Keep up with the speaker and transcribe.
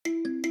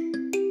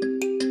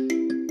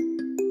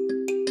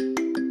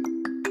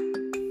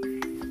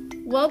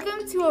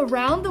Welcome to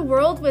Around the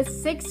World with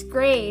 6th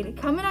grade,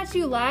 coming at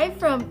you live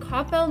from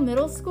Coppell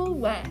Middle School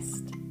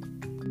West.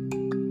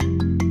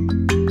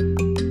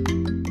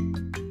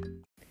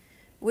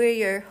 We're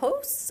your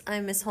hosts.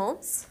 I'm Miss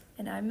Holmes.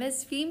 And I'm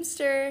Miss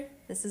Feemster.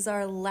 This is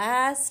our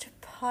last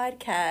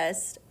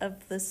podcast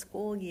of the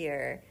school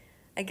year.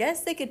 I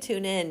guess they could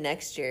tune in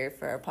next year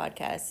for our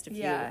podcast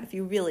if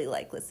you really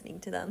like listening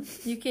to them.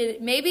 You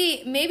could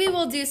maybe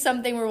we'll do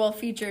something where we'll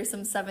feature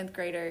some 7th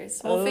graders.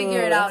 We'll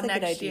figure it out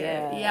next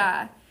year.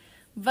 Yeah.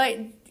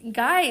 But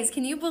guys,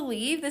 can you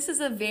believe this is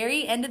the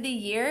very end of the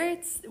year?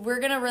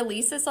 We're going to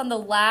release this on the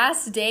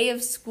last day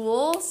of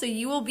school, so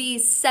you will be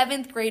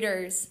 7th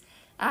graders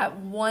at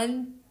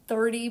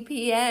 1:30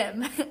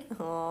 p.m.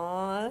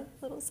 Aw,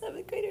 little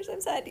 7th graders,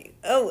 I'm sad.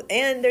 Oh,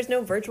 and there's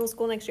no virtual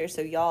school next year,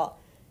 so y'all,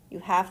 you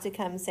have to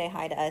come say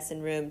hi to us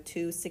in room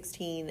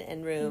 216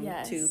 and room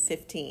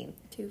 215.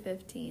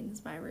 215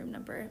 is my room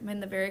number. I'm in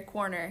the very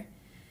corner.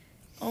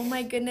 Oh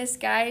my goodness,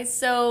 guys.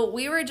 So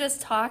we were just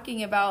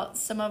talking about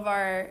some of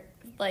our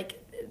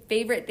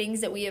favorite things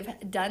that we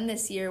have done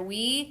this year.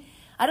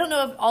 I don't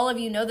know if all of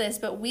you know this,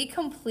 but we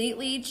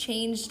completely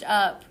changed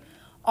up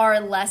our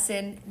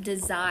lesson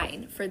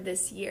design for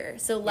this year.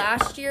 So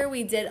last year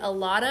we did a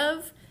lot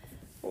of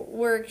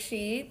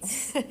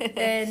worksheets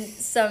and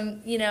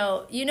some, you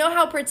know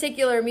how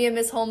particular me and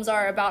Miss Holmes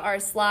are about our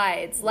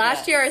slides.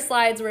 Last year our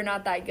slides were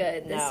not that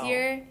good. This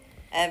year,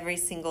 every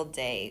single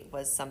day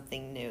was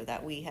something new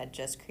that we had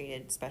just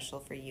created special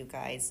for you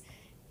guys.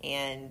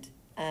 And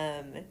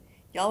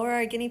y'all were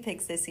our guinea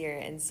pigs this year,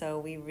 and so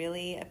we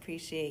really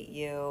appreciate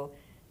you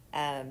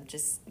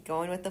just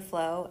going with the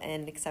flow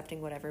and accepting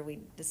whatever we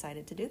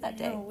decided to do that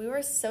day. We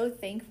were so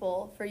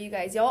thankful for you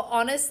guys. Y'all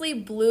honestly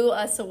blew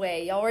us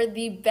away. Y'all were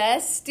the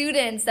best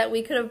students that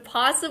we could have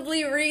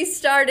possibly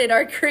restarted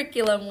our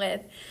curriculum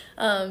with,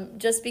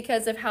 just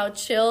because of how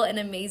chill and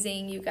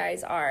amazing you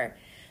guys are.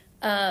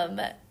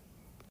 So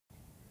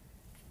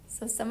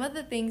some of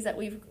the things that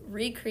we've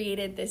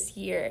recreated this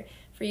year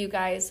for you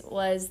guys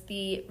was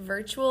the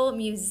virtual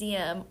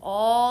museum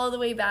all the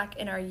way back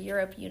in our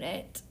Europe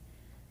unit.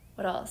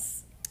 What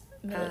else?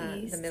 Middle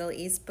East. The Middle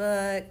East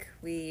book.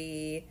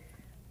 We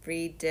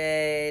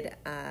redid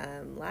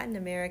Latin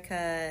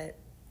America.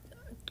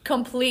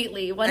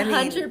 Completely.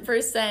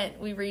 100%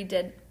 we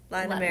redid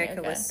Latin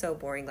America was so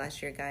boring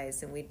last year,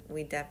 guys, and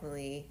we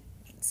definitely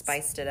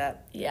spiced it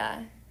up.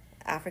 Yeah.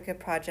 Africa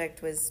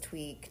project was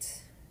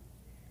tweaked.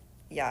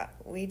 Yeah,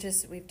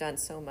 we've done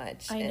so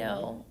much. I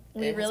know.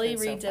 We really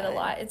redid a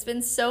lot. It's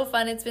been so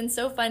fun. It's been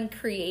so fun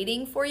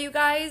creating for you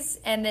guys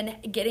and then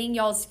getting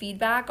y'all's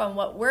feedback on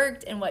what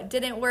worked and what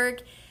didn't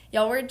work.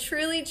 Y'all were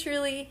truly,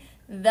 truly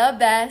the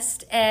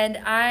best. And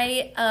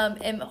I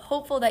am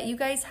hopeful that you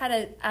guys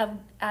had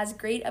as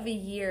great of a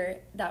year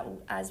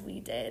as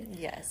we did.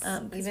 Yes.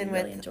 Even we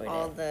really with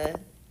all the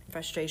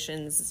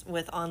frustrations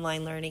with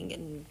online learning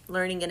and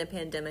learning in a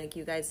pandemic,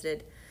 you guys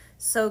did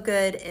so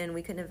good, and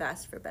we couldn't have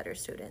asked for better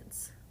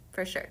students,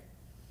 for sure.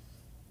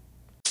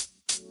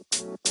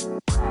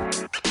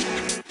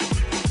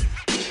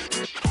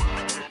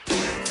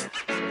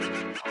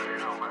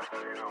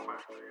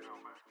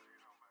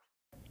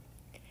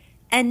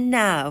 And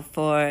now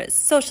for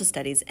social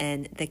studies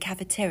and the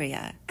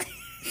cafeteria.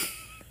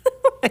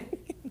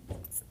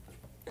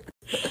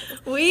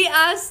 We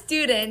asked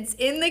students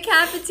in the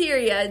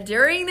cafeteria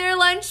during their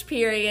lunch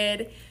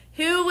period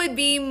who would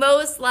be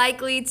most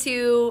likely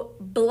to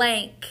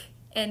blank,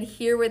 and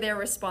here were their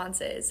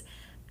responses.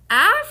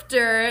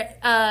 After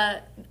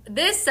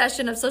this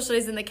session of social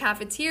studies in the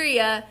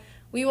cafeteria,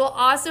 we will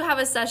also have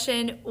a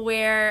session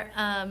where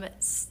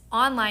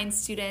online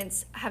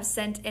students have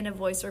sent in a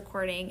voice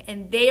recording,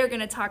 and they are going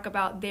to talk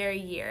about their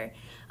year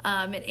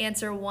and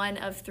answer one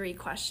of 3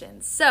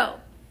 questions. So,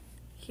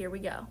 here we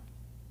go.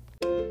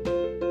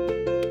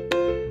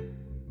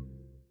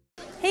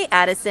 Hey,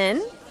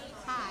 Addison.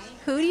 Hi.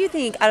 Who do you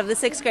think out of the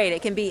 6th grade,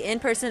 it can be in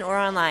person or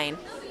online,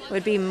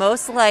 would be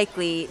most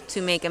likely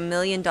to make $1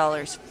 million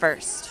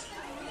first?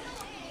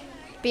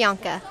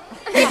 Bianca.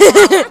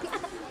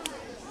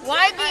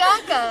 Why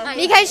Bianca?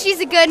 Because she's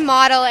a good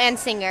model and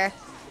singer.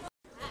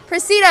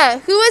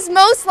 Priscilla, who is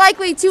most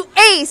likely to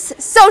ace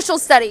social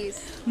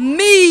studies?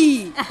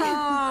 Me!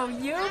 Oh,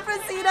 you,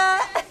 Priscilla?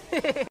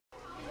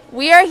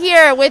 We are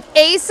here with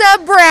Asa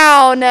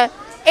Brown.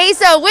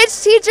 Asa,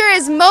 which teacher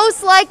is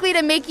most likely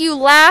to make you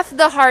laugh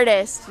the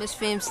hardest? Miss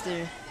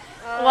Feemster.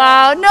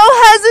 Wow, no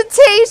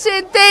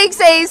hesitation. Thanks,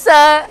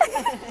 Asa.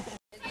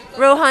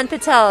 Rohan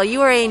Patel,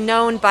 you are a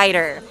known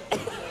biter.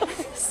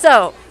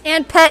 So,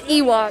 and pet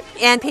Ewok.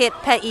 And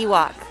pet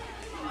Ewok.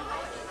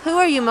 Who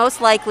are you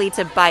most likely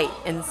to bite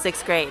in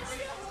 6th grade?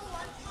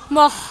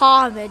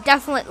 Muhammad.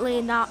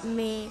 Definitely not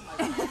me.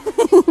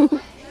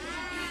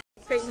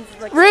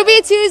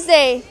 Ruby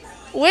Tuesday.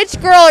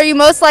 Which girl are you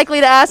most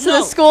likely to ask to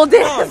the school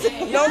dance?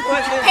 No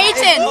question.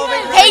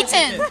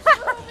 Peyton.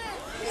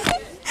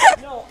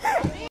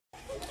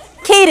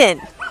 Kaden,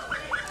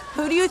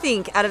 who do you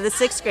think out of the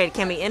 6th grade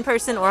can be in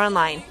person or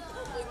online?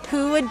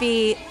 Who would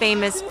be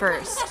famous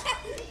first?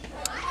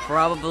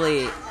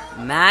 Probably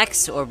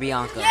Max or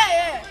Bianca.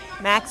 Yeah.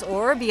 Max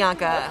or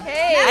Bianca?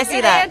 Hey, I see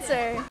good that.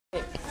 answer.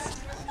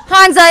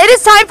 Hansa, it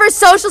is time for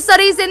social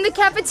studies in the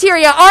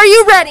cafeteria. Are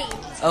you ready?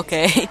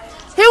 Okay.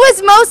 Who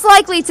is most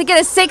likely to get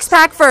a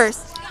six-pack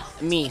first?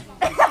 Me.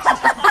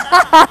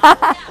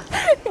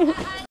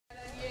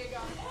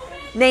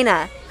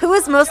 Naina, who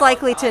is most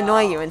likely to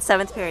annoy you in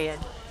 7th period?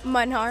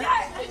 Munhar.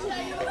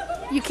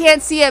 You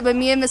can't see it, but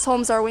me and Miss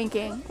Holmes are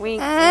winking.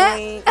 Wink,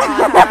 wink.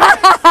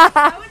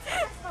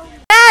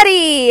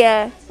 Maddie,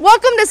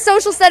 welcome to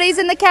Social Studies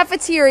in the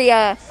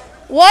Cafeteria.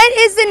 What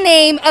is the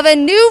name of a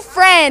new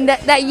friend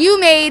that you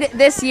made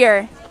this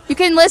year? You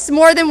can list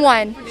more than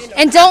one.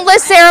 And don't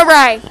list Sarah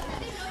Rye.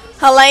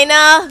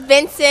 Helena,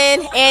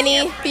 Vincent,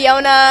 Annie,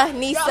 Fiona,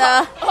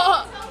 Nisa,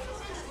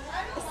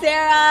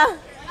 Sarah.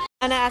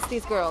 I'm gonna ask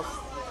these girls.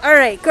 All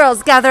right,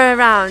 girls, gather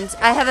around.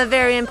 I have a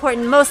very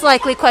important, most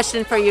likely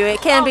question for you.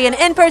 It can be an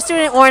in-person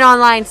student or an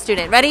online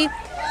student. Ready?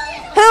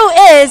 Who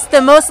is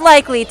the most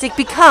likely to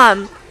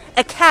become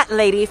a cat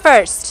lady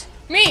first?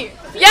 Me.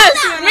 Yes,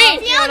 me.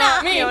 Me.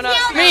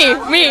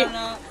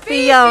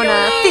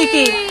 Fiona.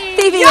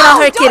 Fifi and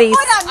all her kitties.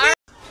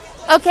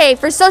 Okay,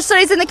 for Social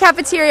Studies in the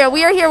Cafeteria,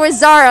 we are here with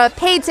Zara,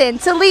 Peyton,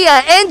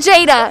 Talia, and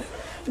Jada.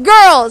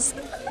 Girls,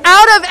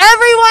 out of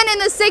everyone in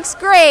the 6th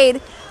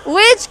grade,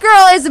 which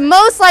girl is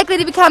most likely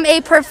to become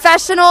a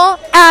professional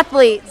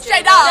athlete?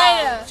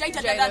 Jada.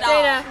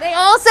 They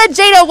all said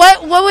Jada.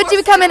 What would you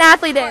become an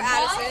athlete in?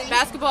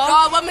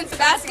 Basketball. Women's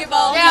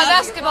basketball. Yeah,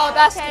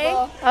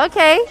 basketball.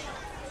 Okay.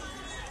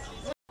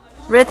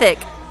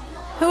 Rithik,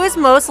 who is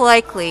most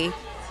likely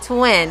to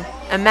win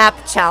a map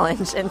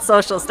challenge in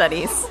social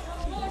studies?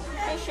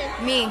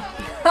 Me.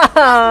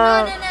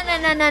 No.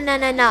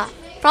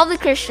 Probably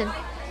Christian.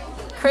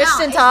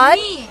 Christian Todd?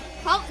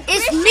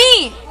 It's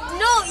me.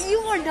 No, you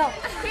are not.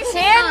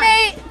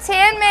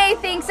 Tan May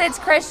thinks it's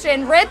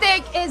Christian.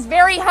 Rithik is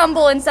very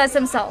humble and says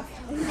himself.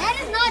 That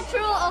is not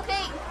true,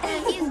 okay?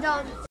 He's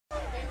dumb.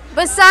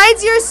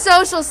 Besides your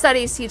social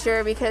studies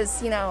teacher,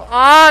 because,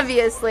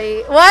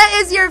 obviously, what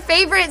is your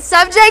favorite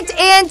subject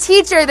and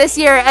teacher this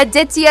year,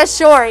 Aditya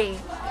Shori?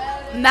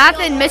 Math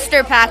and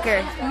Mr.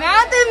 Packer.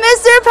 Math and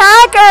Mr.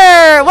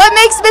 Packer! What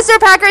makes Mr.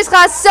 Packer's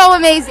class so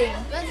amazing?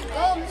 Let's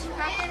go, Mr.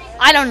 Packer.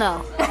 I don't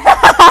know.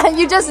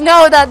 You just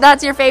know that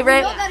that's your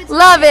favorite?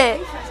 Love it.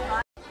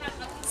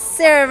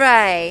 Sarah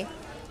Rai,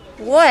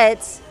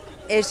 what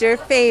is your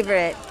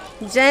favorite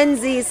Gen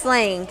Z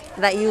slang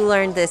that you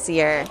learned this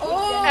year?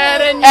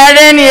 Eden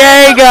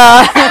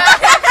Yeager.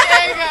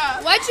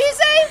 What'd you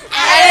say?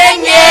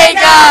 Eden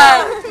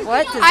Yeager.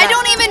 What does I that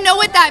don't even know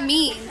what that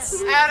means.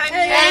 Eden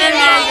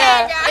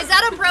Yeager. Is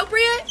that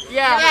appropriate?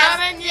 Yeah.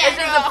 It's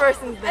just the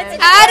person's name.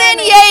 Eden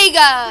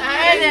Yeager.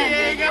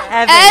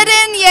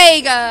 Eden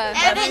Yeager.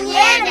 Evan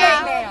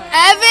Yeager.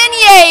 Evan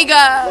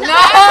Yeager. No.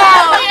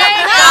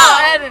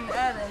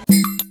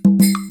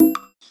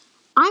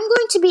 I'm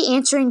going to be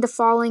answering the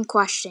following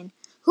question.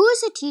 Who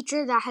is a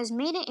teacher that has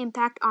made an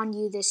impact on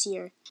you this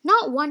year?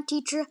 Not one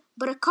teacher,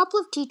 but a couple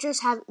of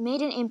teachers have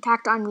made an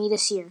impact on me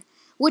this year,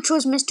 which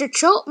was Mr.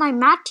 Choate, my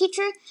math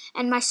teacher,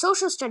 and my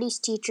social studies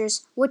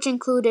teachers, which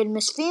included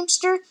Miss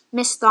Feimster,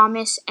 Miss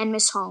Thomas, and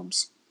Miss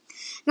Holmes.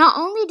 Not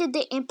only did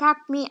they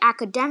impact me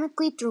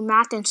academically through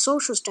math and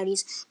social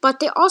studies,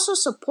 but they also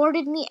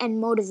supported me and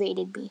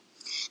motivated me.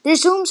 Their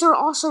Zooms were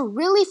also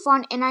really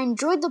fun, and I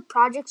enjoyed the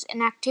projects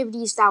and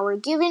activities that were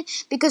given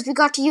because we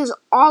got to use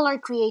all our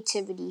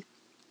creativity.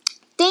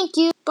 Thank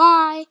you.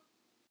 Bye.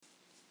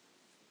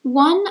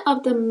 One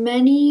of the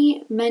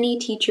many, many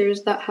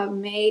teachers that have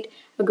made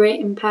a great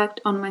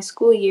impact on my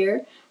school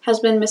year has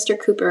been Mr.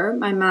 Cooper,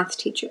 my math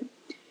teacher.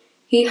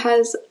 He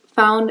has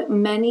found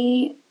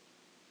many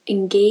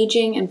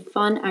engaging and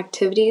fun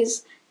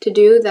activities to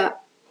do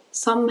that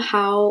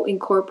somehow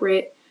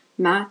incorporate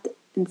math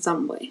in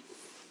some way.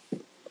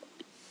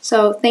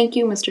 So thank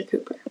you, Mr.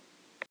 Cooper.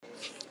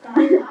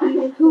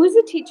 Who is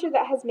a teacher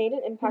that has made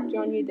an impact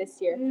on you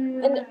this year?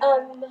 And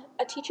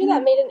a teacher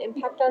that made an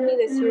impact on me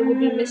this year would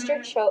be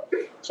Mr.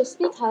 Choate, just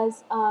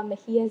because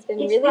he has been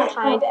really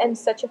kind and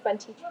such a fun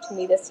teacher to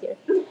me this year.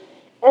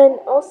 And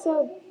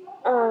also,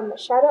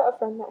 shout out a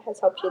friend that has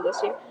helped you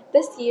this year.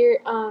 This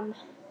year, a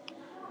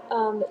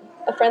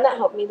friend that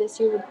helped me this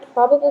year would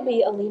probably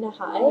be Alina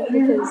High,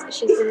 because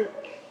she's been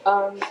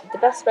the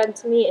best friend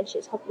to me and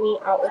she's helped me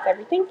out with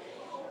everything.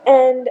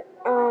 And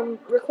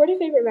record a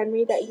favorite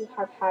memory that you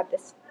have had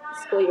this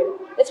school year.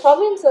 It's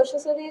probably in social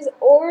studies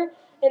or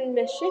in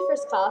Miss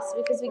Schaefer's class,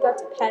 because we got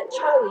to pet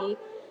Charlie,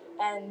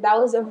 and that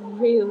was a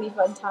really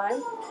fun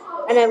time.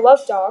 And I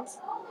love dogs.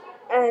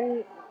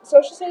 And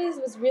social studies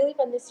was really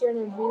fun this year,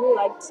 and I really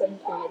liked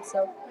 7th period.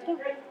 So,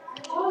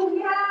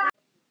 yeah.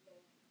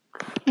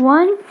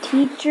 One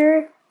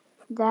teacher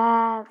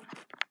that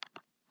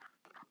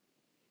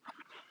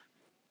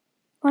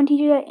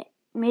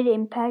made an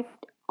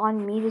impact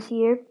on me this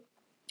year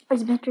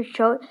is Mr.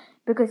 Choate,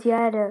 because he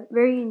had a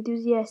very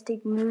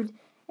enthusiastic mood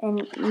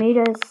and made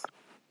us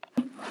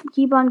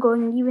keep on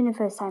going even if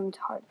the assignment's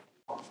hard.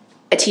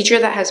 A teacher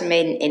that has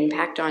made an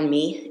impact on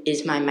me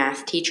is my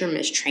math teacher,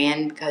 Miss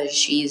Tran, because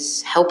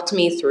she's helped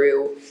me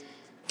through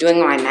doing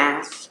my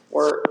math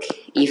work,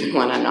 even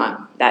when I'm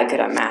not that good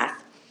at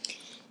math.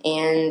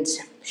 And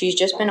she's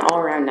just been all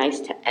around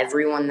nice to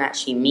everyone that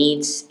she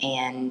meets,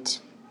 and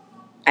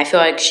I feel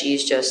like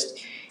she's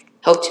just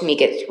helped me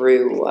get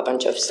through a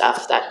bunch of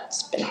stuff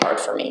that's been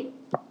hard for me.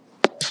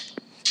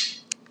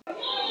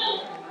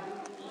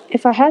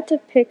 If I had to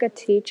pick a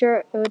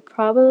teacher, it would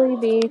probably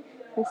be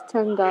Miss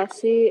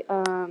Tangasi,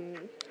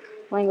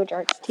 language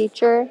arts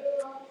teacher,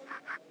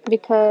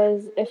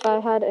 because if I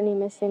had any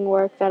missing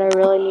work that I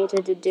really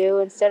needed to do,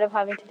 instead of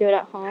having to do it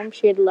at home,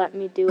 she'd let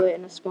me do it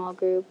in a small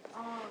group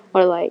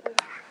or like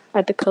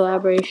at the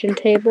collaboration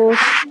table.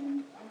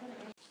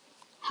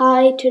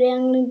 Hi, today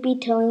I'm going to be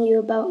telling you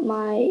about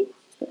my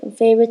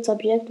favorite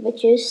subject,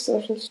 which is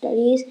social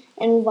studies,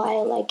 and why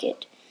I like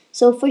it.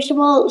 So first of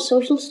all,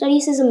 social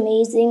studies is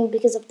amazing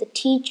because of the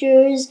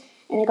teachers,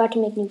 and I got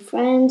to make new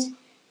friends.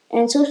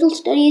 And social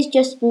studies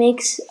just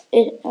makes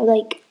it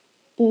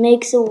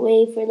makes a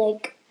way for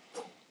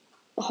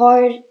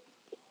hard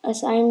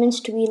assignments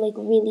to be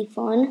really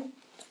fun.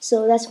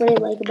 So that's what I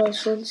like about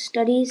social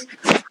studies.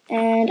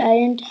 And I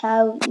didn't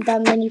have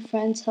that many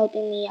friends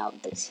helping me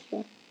out this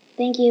year.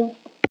 Thank you.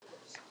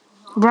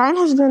 Brian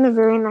has been a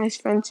very nice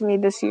friend to me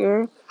this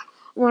year.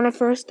 When I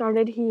first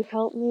started, he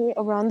helped me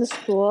around the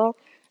school,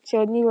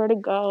 showed me where to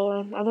go,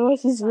 and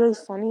otherwise he's really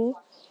funny,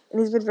 and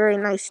he's been very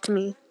nice to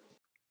me.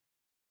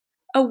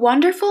 A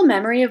wonderful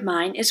memory of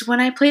mine is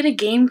when I played a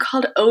game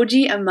called OG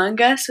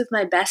Among Us with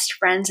my best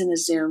friends in a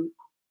Zoom.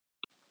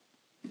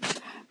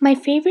 My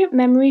favorite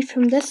memory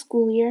from this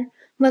school year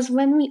was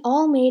when we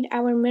all made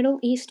our Middle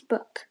East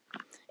book.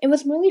 It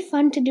was really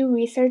fun to do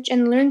research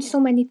and learn so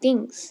many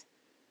things.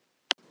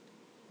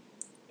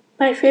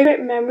 My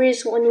favorite memory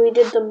is when we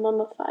did the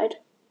mummified.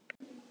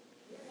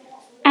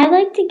 I'd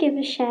like to give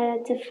a shout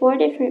out to 4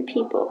 different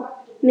people: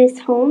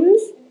 Miss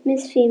Holmes,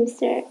 Miss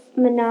Feemster,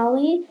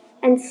 Manali,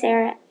 and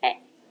Sarah A.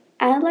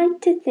 I'd like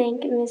to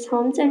thank Miss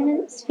Holmes and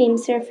Miss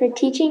Feemster for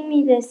teaching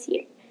me this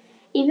year.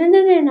 Even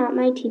though they're not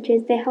my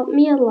teachers, they helped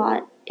me a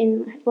lot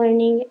in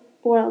learning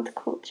world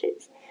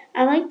cultures.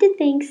 I'd like to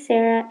thank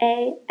Sarah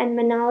A. and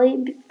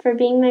Manali for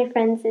being my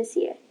friends this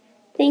year.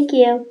 Thank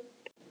you.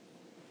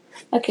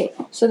 Okay,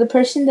 so the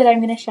person that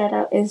I'm going to shout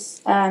out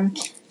is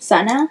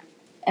Sana,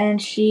 and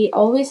she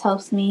always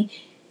helps me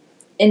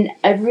in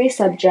every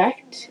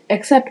subject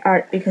except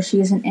art because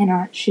she isn't in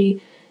art.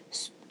 She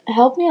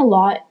helped me a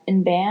lot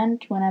in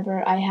band.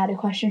 Whenever I had a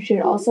question, she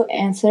would also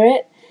answer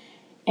it,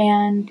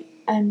 and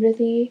I'm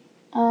really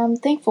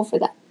thankful for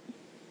that.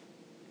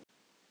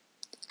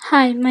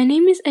 Hi, my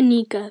name is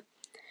Anika.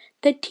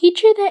 The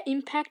teacher that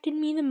impacted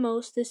me the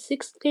most this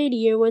 6th grade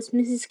year was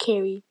Mrs.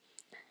 Carey,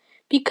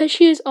 because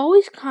she was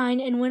always kind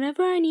and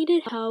whenever I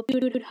needed help, she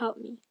would help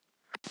me.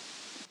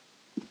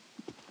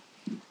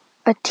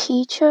 A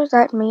teacher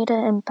that made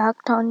an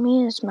impact on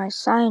me is my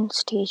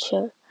science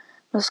teacher,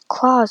 Miss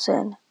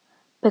Clausen,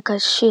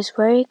 because she's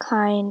very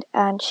kind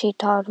and she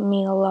taught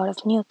me a lot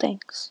of new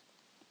things.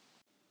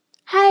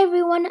 Hi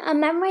everyone, a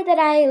memory that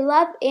I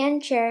love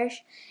and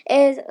cherish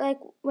is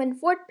when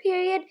 4th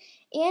period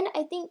and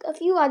I think a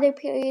few other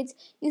periods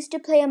used to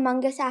play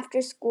Among Us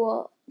after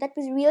school. That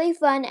was really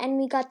fun and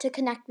we got to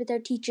connect with our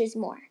teachers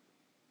more.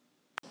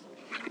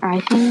 I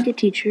think a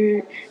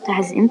teacher that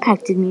has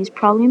impacted me is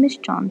probably Miss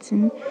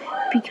Johnson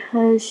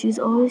because she's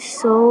always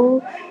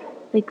so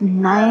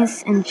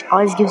nice and she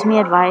always gives me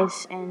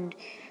advice and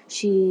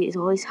she is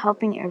always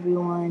helping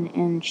everyone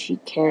and she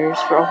cares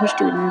for all her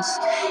students.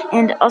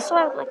 And also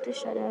I would like to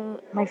shout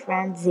out my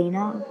friend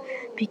Zainab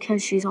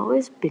because she's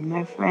always been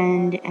my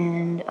friend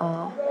and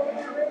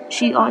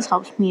she always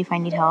helps me if I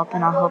need help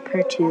and I'll help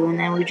her too. And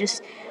then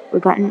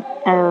we've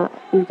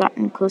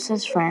gotten close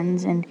as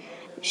friends and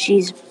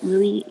she's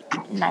really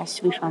nice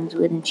to be friends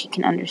with and she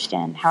can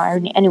understand how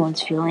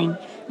anyone's feeling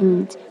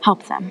and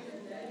help them.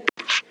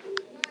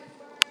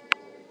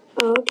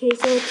 Okay,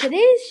 so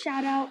today's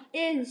shout out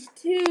is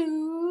to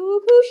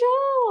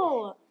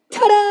Kushal.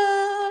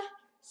 Ta-da!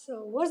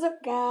 So what's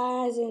up,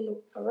 guys, and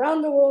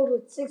around the world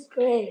with 6th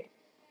grade.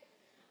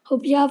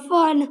 Hope you have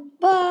fun.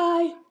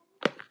 Bye!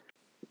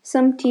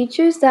 Some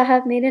teachers that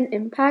have made an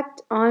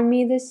impact on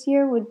me this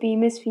year would be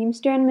Miss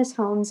Feemster and Miss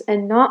Holmes,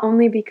 and not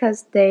only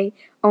because they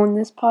own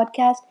this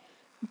podcast,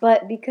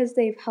 but because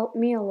they've helped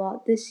me a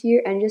lot this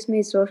year and just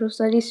made social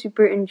studies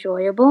super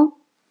enjoyable.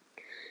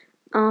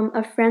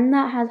 A friend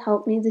that has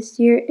helped me this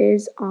year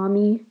is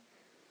Ami,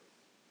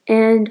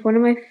 and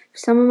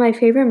some of my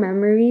favorite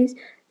memories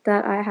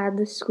that I had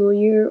this school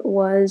year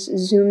was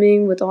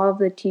Zooming with all of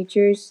the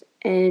teachers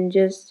and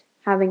just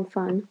having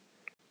fun.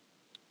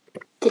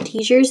 The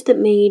teachers that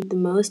made the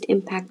most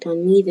impact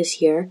on me this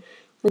year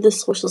are the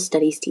social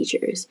studies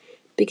teachers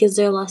because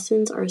their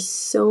lessons are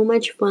so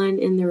much fun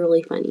and they're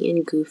really funny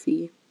and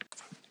goofy.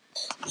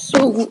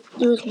 So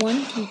there was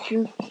one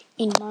teacher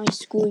in my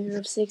school year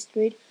of 6th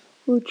grade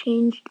who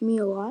changed me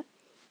a lot.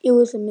 It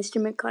was a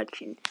Mr.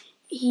 McCutcheon.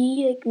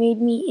 He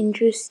made me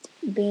interest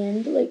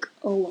band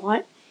a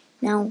lot.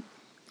 Now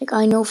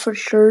I know for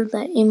sure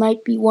that it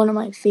might be one of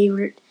my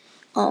favorite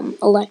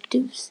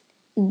electives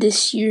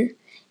this year,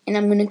 and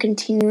I'm gonna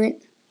continue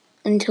it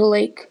until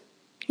like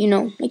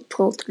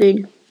 12th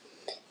grade.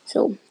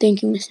 So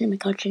thank you, Mr.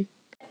 McCutcheon.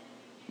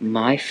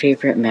 My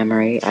favorite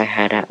memory I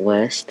had at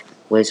West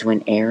was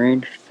when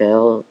Aaron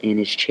fell in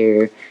his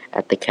chair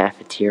at the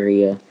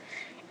cafeteria.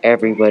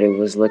 Everybody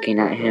was looking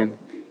at him.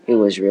 It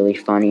was really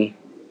funny.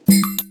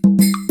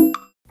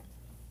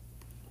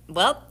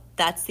 Well,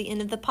 that's the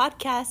end of the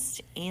podcast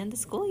and the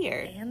school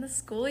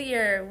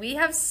year. We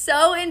have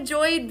so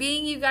enjoyed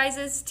being you guys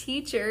as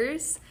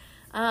teachers.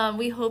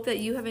 We hope that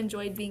you have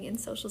enjoyed being in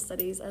social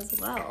studies as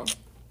well.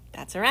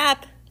 That's a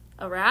wrap.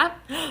 A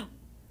wrap?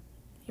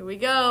 Here we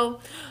go.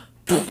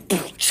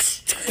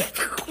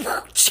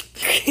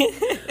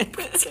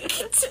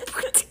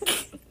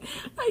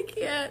 I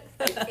can't.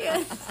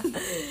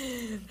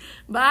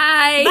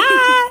 Bye.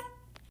 Bye.